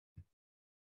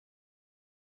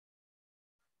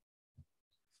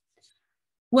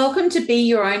Welcome to Be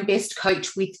Your Own Best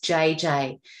Coach with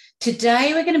JJ.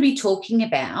 Today we're going to be talking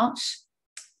about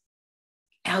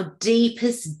our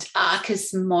deepest,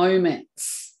 darkest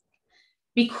moments,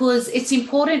 because it's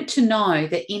important to know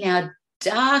that in our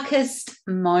darkest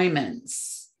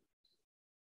moments,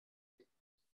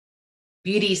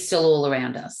 beauty is still all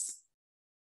around us.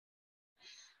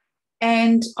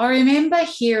 And I remember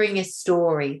hearing a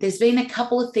story. There's been a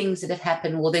couple of things that have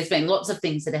happened. Well, there's been lots of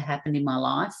things that have happened in my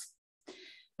life.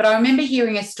 But I remember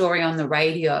hearing a story on the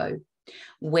radio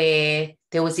where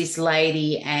there was this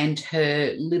lady and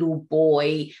her little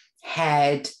boy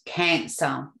had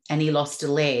cancer and he lost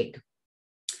a leg.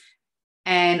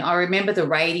 And I remember the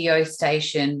radio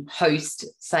station host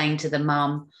saying to the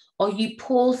mum, "Oh, you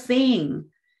poor thing."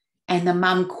 And the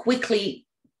mum quickly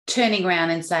turning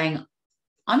around and saying,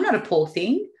 "I'm not a poor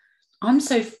thing. I'm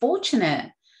so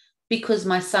fortunate because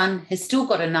my son has still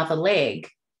got another leg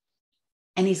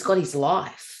and he's got his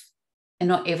life. And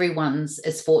not everyone's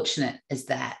as fortunate as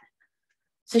that."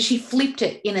 So she flipped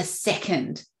it in a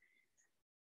second.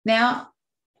 Now,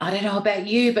 I don't know about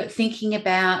you, but thinking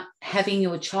about having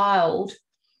your child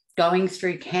going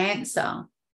through cancer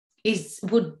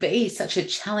would be such a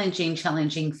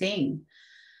challenging thing.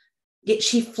 Yet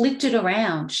she flipped it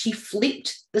around. She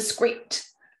flipped the script.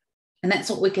 And that's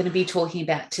what we're going to be talking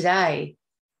about today.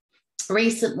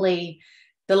 Recently,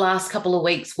 the last couple of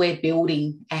weeks, we're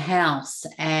building a house,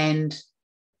 and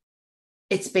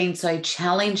it's been so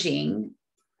challenging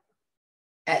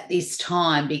at this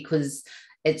time because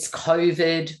it's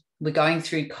COVID. We're going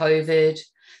through COVID.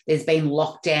 There's been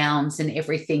lockdowns and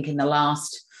everything in the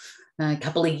last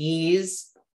couple of years.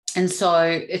 And so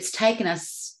it's taken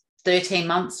us 13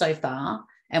 months so far,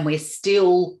 and we're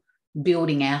still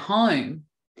building our home.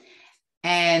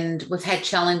 And we've had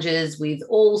challenges with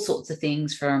all sorts of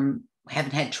things, from we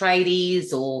haven't had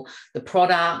tradies or the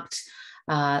product.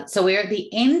 So we're at the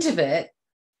end of it,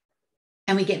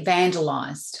 and we get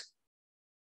vandalized.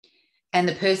 And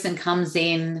the person comes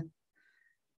in,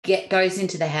 goes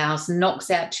into the house, knocks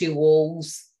out 2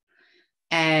 walls,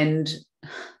 and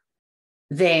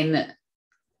then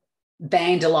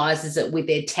vandalizes it with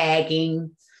their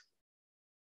tagging,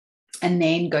 and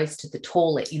then goes to the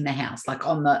toilet in the house, like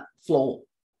on the floor,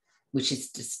 which is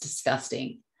just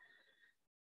disgusting.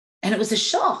 And it was a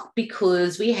shock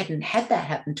because we hadn't had that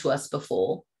happen to us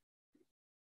before.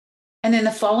 And then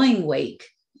the following week,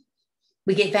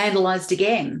 we get vandalized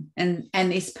again. And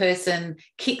this person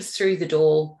kicks through the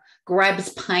door, grabs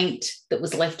paint that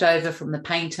was left over from the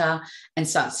painter, and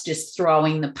starts just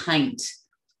throwing the paint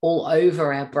all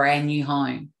over our brand new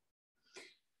home.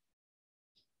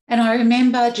 And I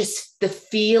remember just the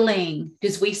feeling,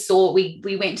 because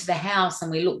we went to the house and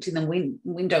we looked in the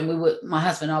window, and my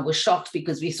husband and I were shocked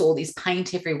because we saw this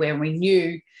paint everywhere, and we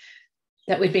knew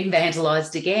that we'd been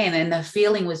vandalized again. And the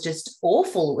feeling was just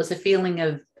awful. It was a feeling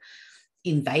of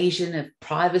invasion of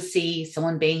privacy,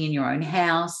 someone being in your own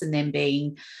house and then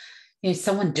being,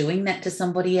 someone doing that to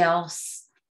somebody else.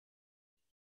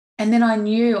 And then I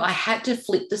knew I had to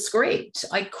flip the script.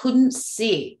 I couldn't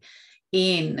sit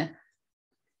in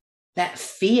that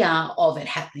fear of it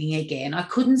happening again. I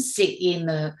couldn't sit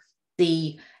in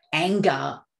the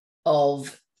anger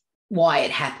of why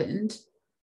it happened.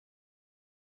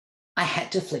 I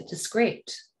had to flip the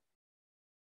script.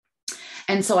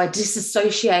 And so I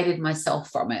disassociated myself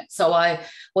from it. So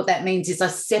what that means is I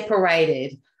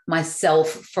separated myself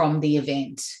from the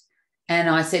event. And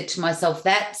I said to myself,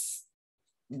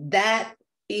 that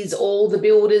is all the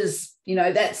builders,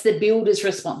 that's the builder's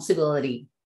responsibility.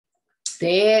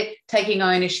 They're taking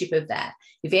ownership of that.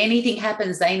 If anything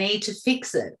happens, they need to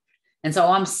fix it. And so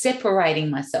I'm separating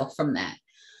myself from that.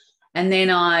 And then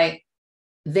I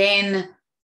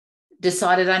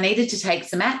decided I needed to take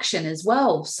some action as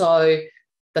well. So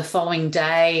the following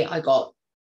day, I got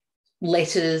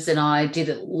letters, and I did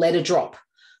a letter drop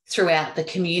throughout the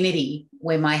community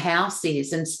where my house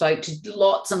is, and spoke to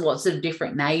lots and lots of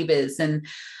different neighbours. And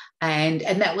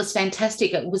that was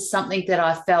fantastic. It was something that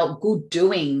I felt good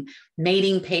doing,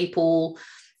 meeting people,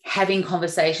 having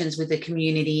conversations with the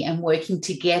community, and working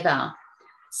together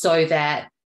so that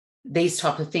these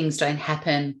type of things don't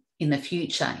happen in the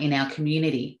future in our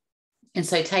community. And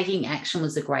so taking action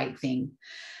was a great thing.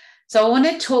 So I want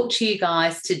to talk to you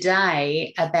guys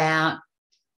today about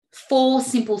 4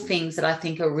 simple things that I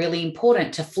think are really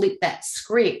important to flip that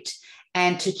script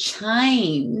and to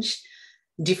change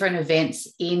different events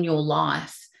in your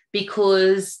life.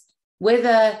 Because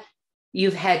whether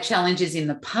you've had challenges in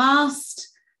the past,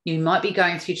 you might be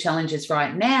going through challenges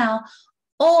right now,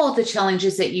 or the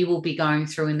challenges that you will be going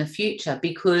through in the future,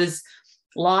 because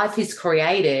life is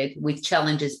created with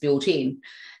challenges built in.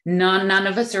 None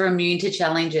of us are immune to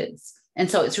challenges. And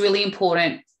so it's really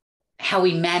important how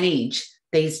we manage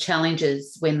these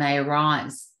challenges when they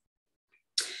arise.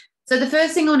 So the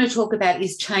first thing I want to talk about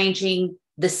is changing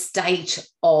the state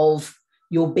of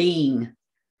your being.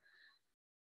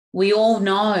 We all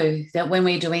know that when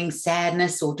we're doing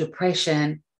sadness or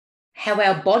depression, how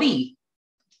our body,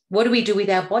 what do we do with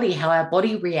our body? How our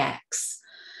body reacts.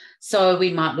 So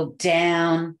we might look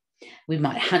down, we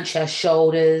might hunch our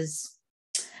shoulders,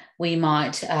 we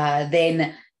might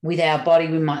then with our body,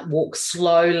 we might walk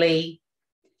slowly.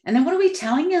 And then what are we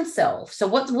telling ourselves? So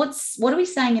what are we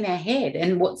saying in our head?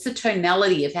 And what's the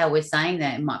tonality of how we're saying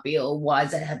that? It might be, oh, why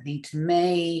is that happening to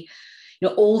me?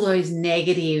 All those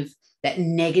that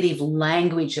negative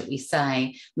language that we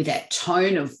say with that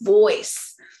tone of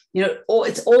voice,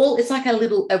 it's like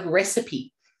a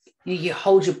recipe. You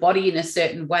hold your body in a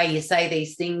certain way. You say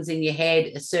these things in your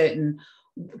head, a certain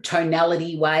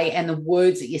tonality way, and the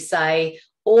words that you say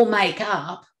all make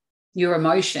up your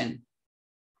emotion.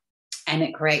 And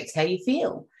it creates how you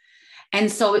feel.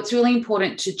 And so it's really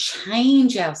important to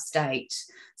change our state.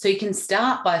 So you can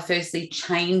start by firstly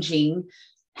changing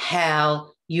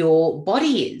how your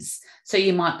body is. So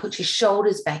you might put your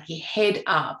shoulders back, your head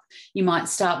up. You might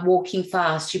start walking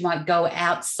fast. You might go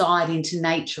outside into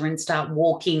nature and start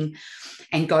walking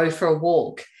and go for a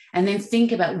walk. And then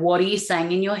think about, what are you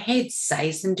saying in your head?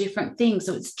 Say some different things.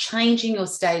 So it's changing your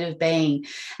state of being.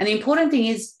 And the important thing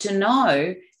is to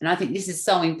know, and I think this is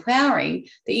so empowering,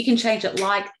 that you can change it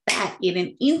like that in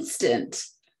an instant.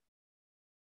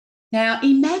 Now,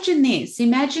 imagine this.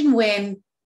 Imagine when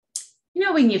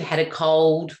you've had a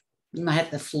cold, you might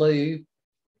have the flu,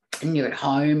 and you're at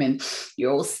home and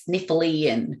you're all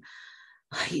sniffly and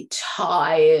you're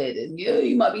tired, and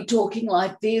you might be talking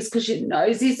like this because your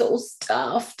nose is all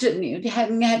stuffed and you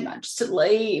haven't had much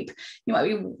sleep. You might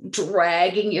be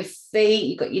dragging your feet.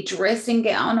 You've got your dressing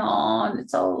gown on.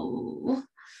 It's all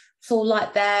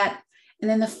like that. And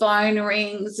then the phone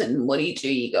rings, and what do?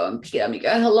 You go and pick it up and you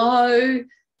go, hello,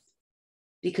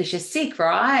 because you're sick,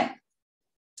 right?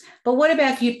 But what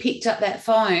about if you picked up that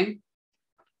phone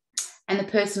and the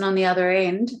person on the other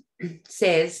end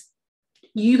says,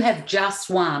 you have just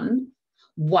won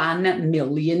 $1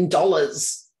 million.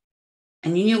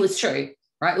 And you knew it was true,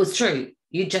 right? It was true.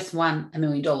 You just won $1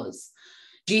 million.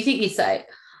 Do you think you'd say,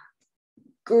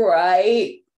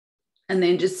 great, and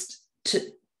then just to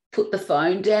put the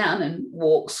phone down and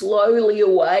walk slowly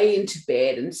away into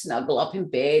bed and snuggle up in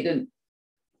bed? And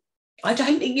I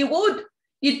don't think you would.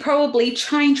 You'd probably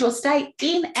change your state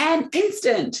in an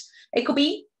instant. It could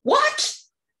be, what?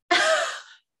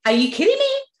 Are you kidding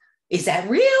me? Is that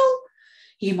real?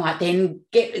 You might then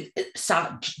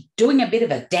start doing a bit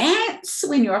of a dance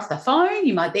when you're off the phone.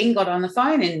 You might then get on the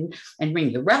phone and ring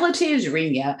your relatives,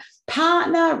 ring your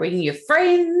partner, ring your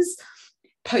friends,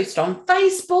 post on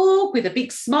Facebook with a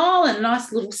big smile and a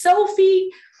nice little selfie.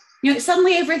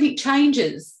 Suddenly everything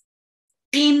changes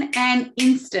in an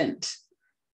instant,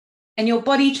 and your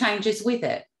body changes with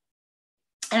it.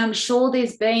 And I'm sure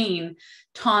there's been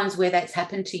times where that's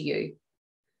happened to you.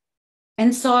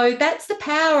 And so that's the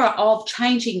power of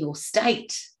changing your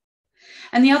state.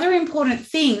 And the other important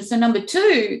thing, so number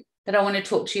 2 that I want to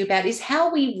talk to you about, is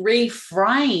how we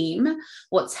reframe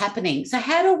what's happening. So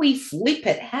how do we flip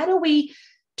it? How do we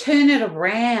turn it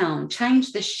around,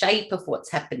 change the shape of what's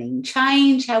happening,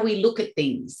 change how we look at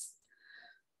things?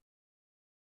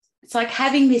 It's like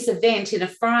having this event in a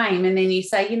frame, and then you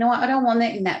say, you know what, I don't want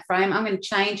that in that frame. I'm going to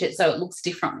change it so it looks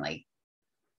differently.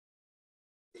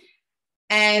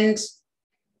 And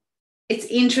it's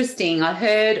interesting.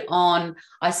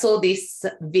 I saw this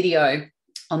video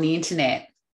on the internet,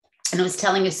 and it was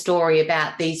telling a story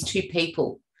about these 2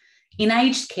 people in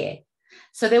aged care.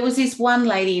 So there was this one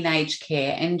lady in aged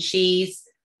care, and she's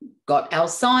got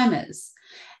Alzheimer's.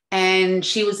 And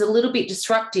she was a little bit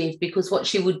disruptive, because what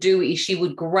she would do is she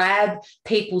would grab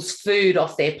people's food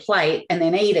off their plate and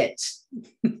then eat it,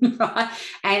 right?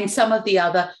 And some of the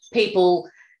other people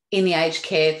in the aged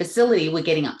care facility were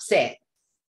getting upset.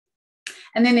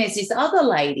 And then there's this other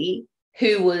lady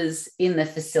who was in the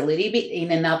facility, in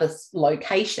another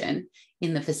location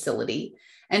in the facility,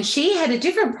 and she had a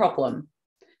different problem.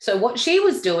 So what she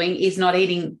was doing is not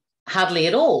eating hardly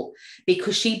at all,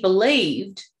 because she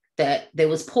believed that there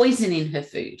was poison in her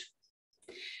food.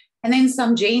 And then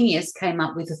some genius came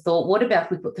up with a thought, what about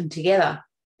if we put them together?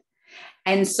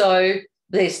 And so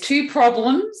there's 2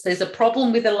 problems. There's a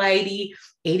problem with a lady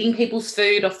eating people's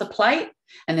food off the plate,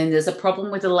 and then there's a problem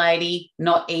with a lady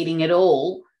not eating at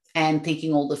all and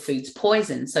thinking all the food's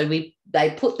poison. So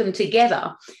they put them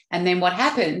together, and then what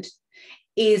happened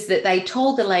is that they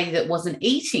told the lady that wasn't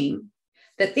eating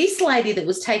that this lady that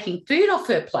was taking food off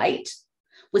her plate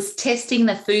was testing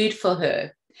the food for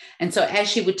her. And so as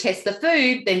she would test the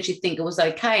food, then she'd think it was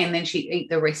okay, and then she'd eat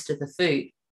the rest of the food.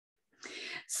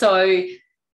 So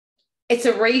it's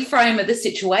a reframe of the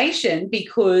situation,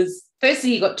 because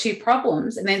firstly, you've got two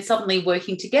problems, and then suddenly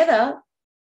working together,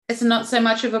 it's not so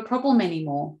much of a problem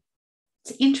anymore.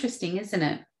 It's interesting, isn't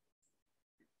it?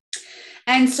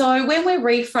 And so when we're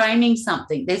reframing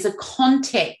something, there's a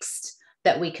context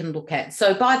that we can look at.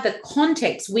 So by the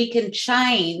context, we can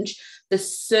change the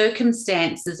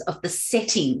circumstances of the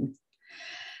setting.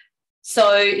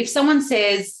 So if someone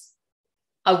says,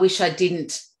 I wish I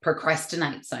didn't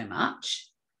procrastinate so much,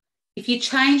 if you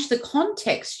change the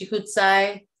context, you could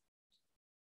say,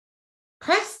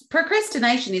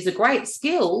 procrastination is a great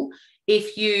skill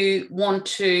if you want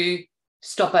to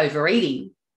stop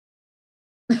overeating.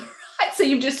 Right? So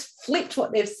you've just flipped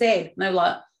what they've said. And they're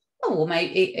like, oh, well,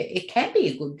 maybe it can be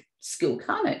a good skill,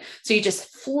 can't it? So you're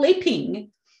just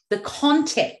flipping the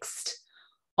context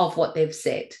of what they've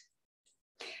said.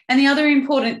 And the other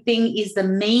important thing is the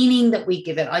meaning that we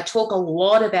give it. I talk a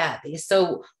lot about this.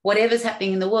 So whatever's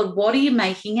happening in the world, what are you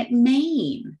making it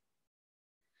mean?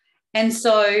 And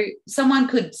so someone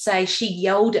could say, she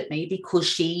yelled at me because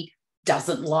she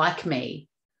doesn't like me.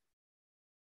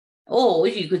 Or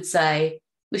you could say,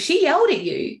 well, she yelled at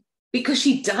you because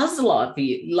she does love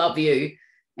you,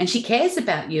 and she cares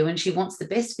about you, and she wants the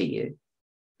best for you.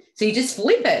 So you just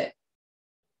flip it.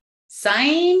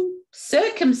 Same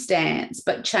circumstance,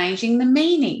 but changing the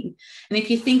meaning. And if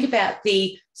you think about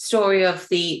the story of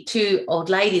the two old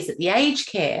ladies at the aged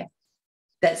care,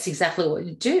 that's exactly what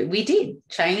we did.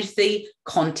 Change the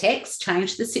context,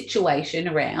 change the situation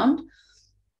around,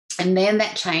 and then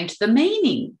that changed the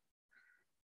meaning.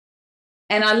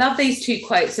 And I love these two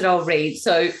quotes that I'll read.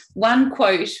 So one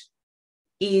quote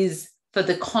is for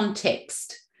the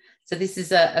context. So this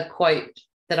is a quote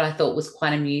that I thought was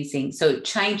quite amusing. So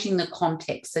changing the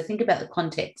context. So think about the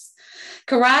context.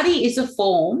 Karate is a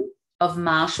form of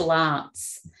martial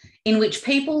arts in which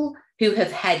people who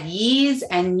have had years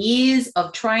and years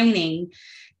of training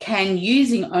can,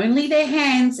 using only their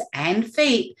hands and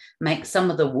feet, make some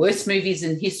of the worst movies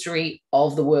in history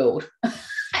of the world.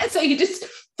 So you just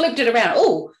flipped it around.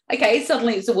 Oh, okay,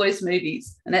 suddenly it's the worst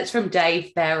movies. And that's from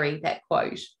Dave Barry, that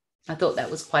quote. I thought that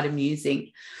was quite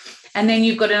amusing. And then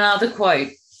you've got another quote.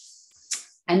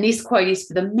 And this quote is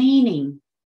for the meaning.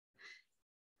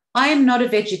 I am not a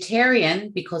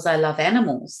vegetarian because I love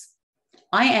animals.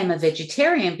 I am a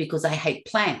vegetarian because I hate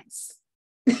plants.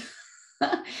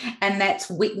 And that's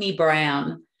Whitney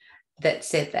Brown that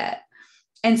said that.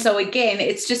 And so again,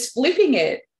 it's just flipping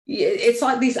it. It's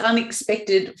like this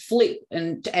unexpected flip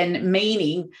and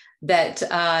meaning that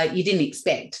you didn't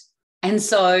expect. And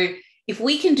so if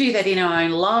we can do that in our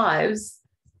own lives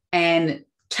and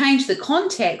change the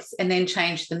context and then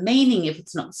change the meaning if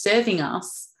it's not serving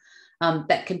us,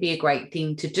 that can be a great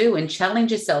thing to do, and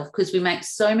challenge yourself, because we make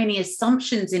so many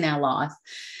assumptions in our life.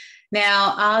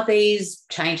 Now, are these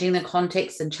changing the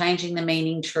context and changing the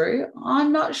meaning true?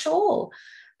 I'm not sure.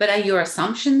 But are your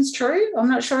assumptions true? I'm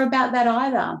not sure about that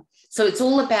either. So it's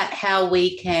all about how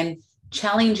we can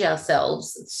challenge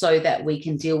ourselves so that we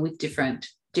can deal with different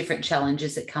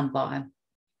challenges that come by.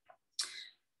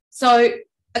 So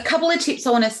a couple of tips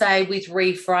I want to say with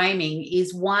reframing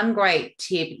is, one great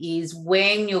tip is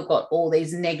when you've got all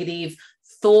these negative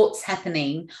thoughts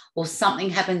happening, or something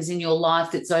happens in your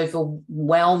life that's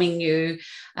overwhelming you,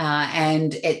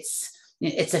 and it's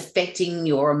affecting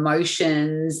your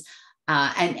emotions,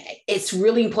 and it's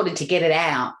really important to get it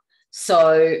out.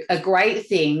 So a great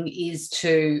thing is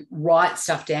to write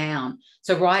stuff down.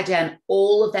 So write down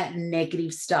all of that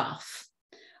negative stuff.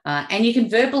 And you can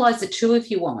verbalize it too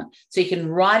if you want. So you can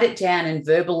write it down and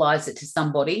verbalize it to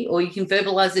somebody, or you can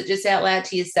verbalize it just out loud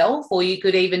to yourself, or you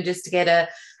could even just get a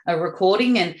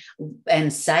recording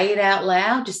and say it out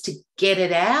loud just to get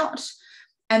it out,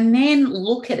 and then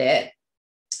look at it.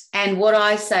 And what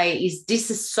I say is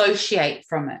disassociate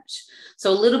from it.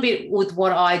 So a little bit with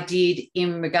what I did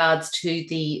in regards to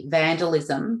the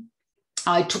vandalism,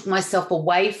 I took myself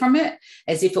away from it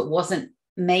as if it wasn't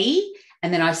me.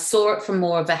 And then I saw it from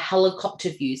more of a helicopter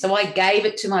view. So I gave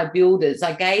it to my builders.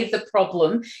 I gave the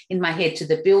problem in my head to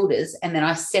the builders, and then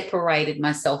I separated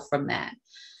myself from that.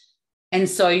 And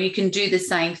so you can do the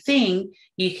same thing.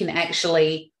 You can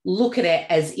actually look at it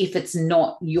as if it's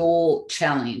not your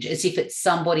challenge, as if it's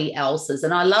somebody else's.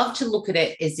 And I love to look at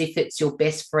it as if it's your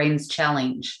best friend's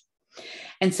challenge.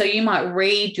 And so you might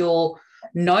read your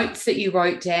notes that you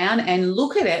wrote down and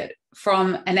look at it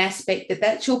from an aspect that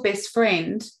that's your best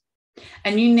friend,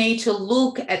 and you need to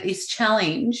look at this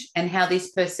challenge and how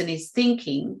this person is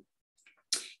thinking,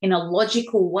 in a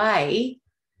logical way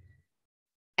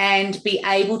and be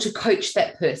able to coach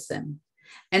that person.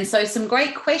 And so some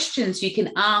great questions you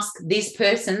can ask this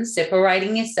person,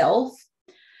 separating yourself.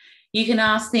 You can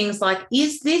ask things like,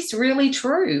 is this really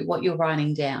true, what you're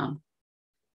writing down?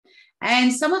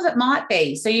 And some of it might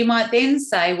be. So you might then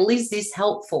say, well, is this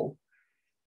helpful?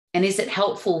 And is it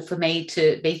helpful for me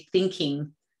to be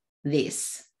thinking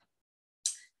this?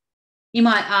 You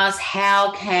might ask,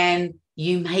 how can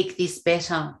you make this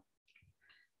better?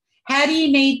 How do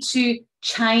you need to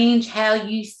change how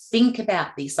you think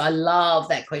about this? I love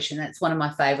that question. That's one of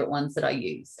my favorite ones that I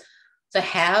use. So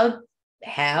how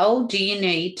do you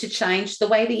need to change the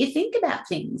way that you think about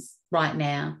things right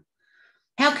now?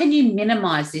 How can you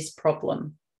minimize this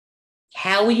problem?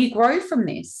 How will you grow from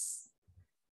this?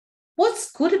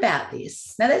 What's good about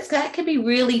this? Now, that can be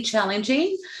really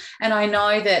challenging. And I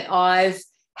know that I've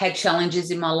had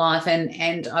challenges in my life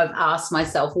and I've asked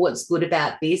myself, what's good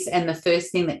about this? And the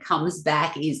first thing that comes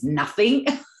back is nothing.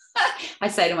 I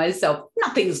say to myself,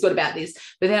 nothing's good about this.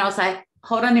 But then I'll say,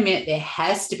 hold on a minute, there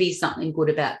has to be something good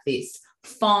about this.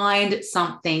 Find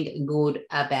something good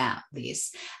about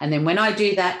this. And then when I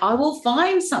do that, I will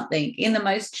find something. In the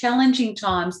most challenging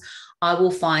times, I will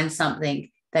find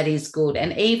something that is good.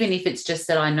 And even if it's just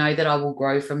that I know that I will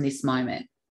grow from this moment.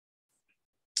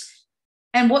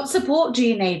 And what support do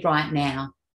you need right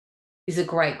now is a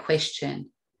great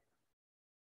question.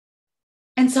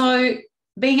 And so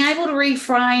being able to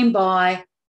reframe by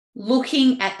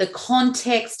looking at the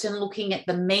context and looking at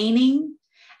the meaning,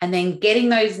 and then getting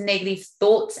those negative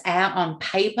thoughts out on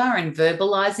paper and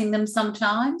verbalizing them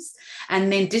sometimes,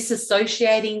 and then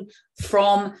disassociating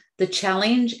from the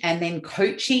challenge and then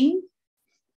coaching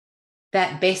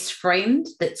that best friend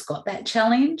that's got that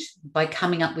challenge by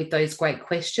coming up with those great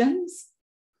questions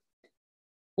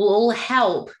will all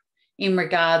help in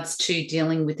regards to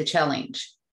dealing with the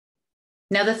challenge.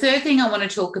 Now, the third thing I want to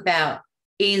talk about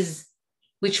is,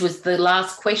 which was the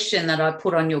last question that I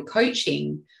put on your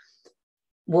coaching,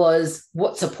 was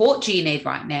what support do you need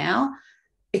right now?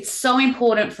 It's so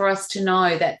important for us to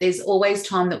know that there's always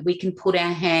time that we can put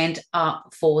our hand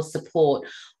up for support.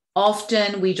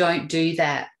 Often we don't do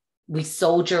that. We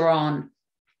soldier on.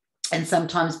 And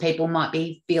sometimes people might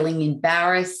be feeling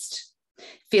embarrassed,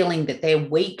 feeling that they're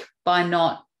weak by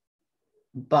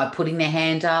putting their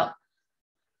hand up.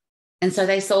 And so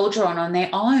they soldier on their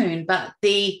own. But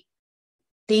the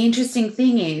interesting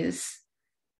thing is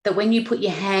that when you put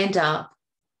your hand up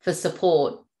for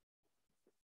support,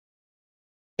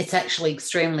 it's actually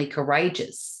extremely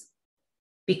courageous,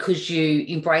 because you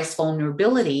embrace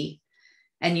vulnerability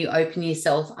and you open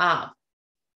yourself up.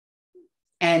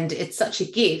 And it's such a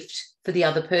gift for the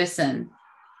other person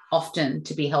often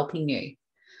to be helping you.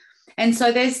 And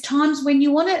so there's times when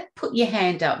you want to put your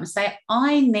hand up and say,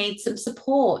 I need some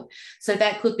support. So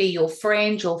that could be your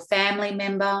friend, your family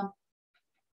member.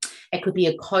 It could be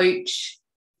a coach,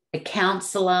 a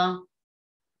counselor,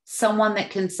 someone that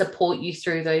can support you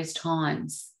through those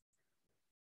times.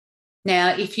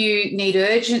 Now, if you need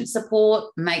urgent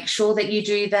support, make sure that you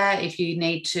do that. If you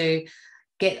need to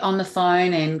get on the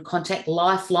phone and contact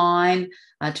Lifeline,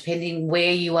 depending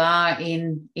where you are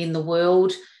in the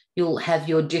world, you'll have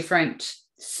your different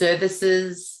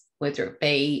services, whether it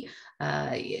be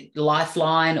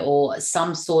Lifeline or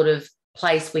some sort of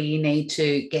place where you need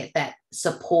to get that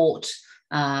support,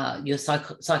 your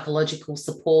psychological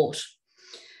support.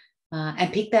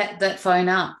 And pick that phone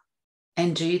up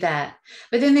and do that.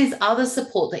 But then there's other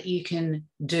support that you can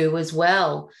do as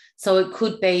well. So it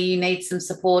could be you need some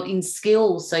support in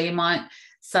skills. So you might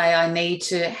say, I need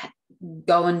to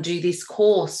go and do this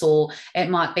course, or it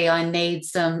might be I need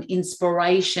some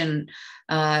inspiration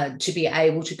to be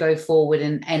able to go forward,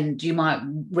 and you might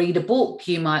read a book,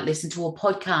 you might listen to a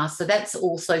podcast. So that's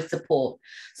also support.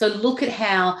 So look at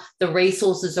how the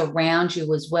resources around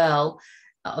you as well,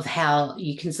 of how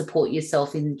you can support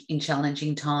yourself in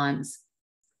challenging times.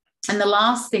 And the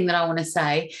last thing that I want to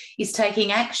say is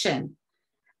taking action,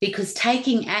 because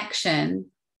taking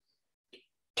action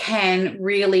can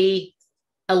really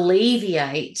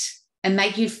alleviate some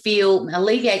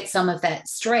of that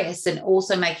stress, and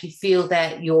also make you feel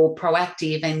that you're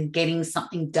proactive and getting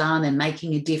something done and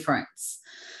making a difference.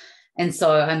 And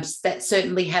so that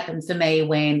certainly happened for me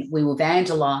when we were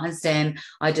vandalised, and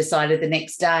I decided the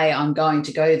next day I'm going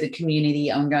to go to the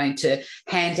community, I'm going to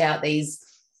hand out these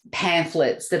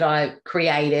pamphlets that I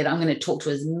created, I'm going to talk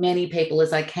to as many people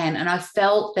as I can. And I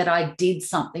felt that I did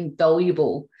something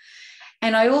valuable.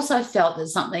 And I also felt that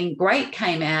something great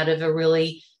came out of a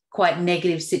really quite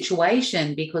negative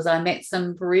situation, because I met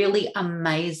some really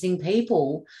amazing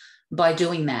people by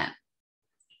doing that.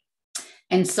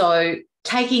 And so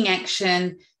taking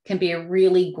action can be a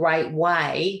really great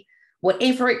way,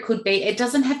 whatever it could be. It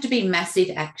doesn't have to be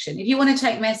massive action. If you want to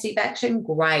take massive action,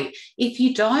 great. If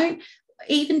you don't,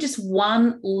 even just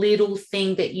one little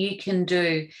thing that you can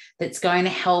do that's going to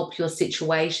help your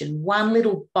situation, one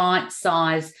little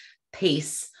bite-sized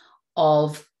piece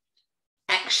of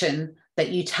action that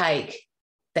you take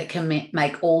that can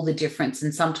make all the difference.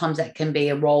 And sometimes that can be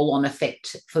a roll-on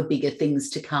effect for bigger things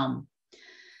to come.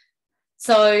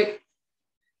 So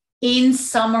in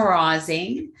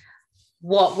summarizing,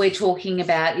 what we're talking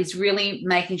about is really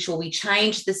making sure we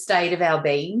change the state of our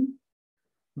being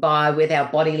with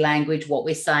our body language, what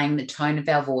we're saying, the tone of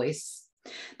our voice,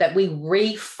 that we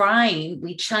reframe,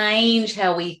 we change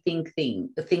how we think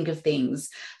of things.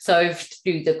 So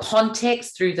through the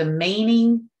context, through the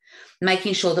meaning,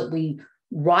 making sure that we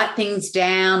write things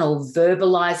down or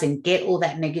verbalize and get all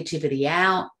that negativity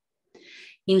out,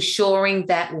 ensuring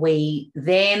that we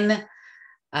then,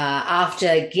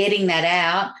 after getting that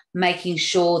out, making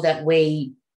sure that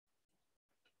we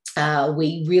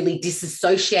really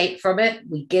disassociate from it,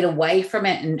 we get away from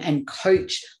it and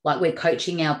coach like we're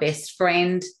coaching our best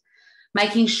friend,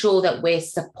 making sure that we're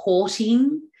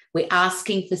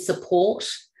asking for support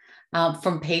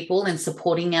from people and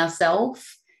supporting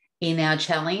ourselves in our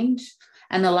challenge.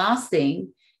 And the last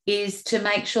thing is to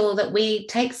make sure that we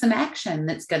take some action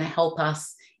that's going to help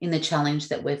us in the challenge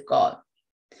that we've got.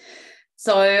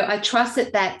 So I trust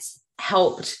that that's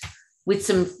helped with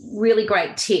some really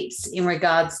great tips in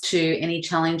regards to any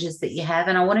challenges that you have.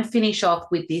 And I want to finish off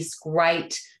with this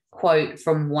great quote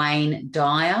from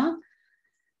Dyer.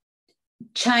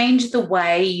 Change the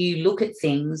way you look at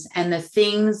things, and the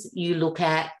things you look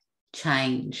at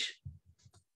change.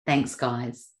 Thanks,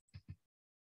 guys.